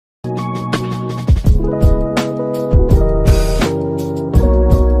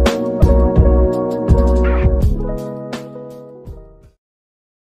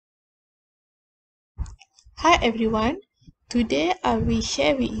everyone, today I will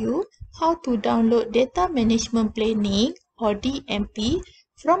share with you how to download Data Management Planning or DMP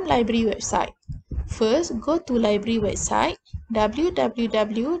from library website. First, go to library website www.lib.usm.my,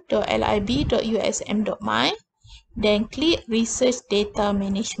 then click Research Data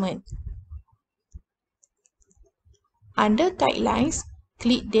Management. Under Guidelines,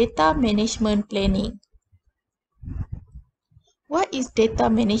 click Data Management Planning. What is Data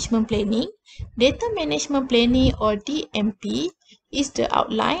Management Planning? Data Management Planning or DMP is the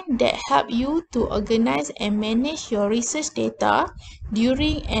outline that helps you to organize and manage your research data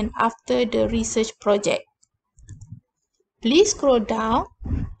during and after the research project. Please scroll down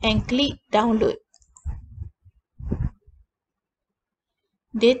and click Download.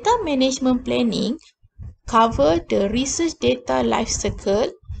 Data Management Planning covers the research data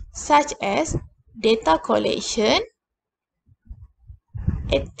lifecycle such as data collection,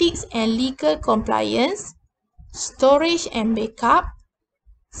 ethics and legal compliance, storage and backup,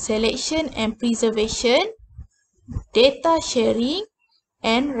 selection and preservation, data sharing,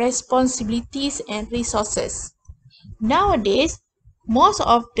 and responsibilities and resources. Nowadays, most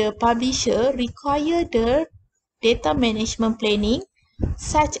of the publishers require the data management planning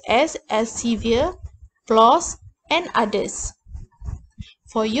such as Elsevier, PLOS, and others.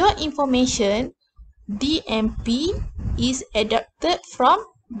 For your information, DMP is adapted from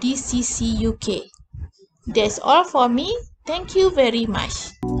DCC UK. That's all for me. Thank you very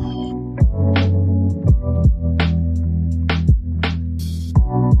much.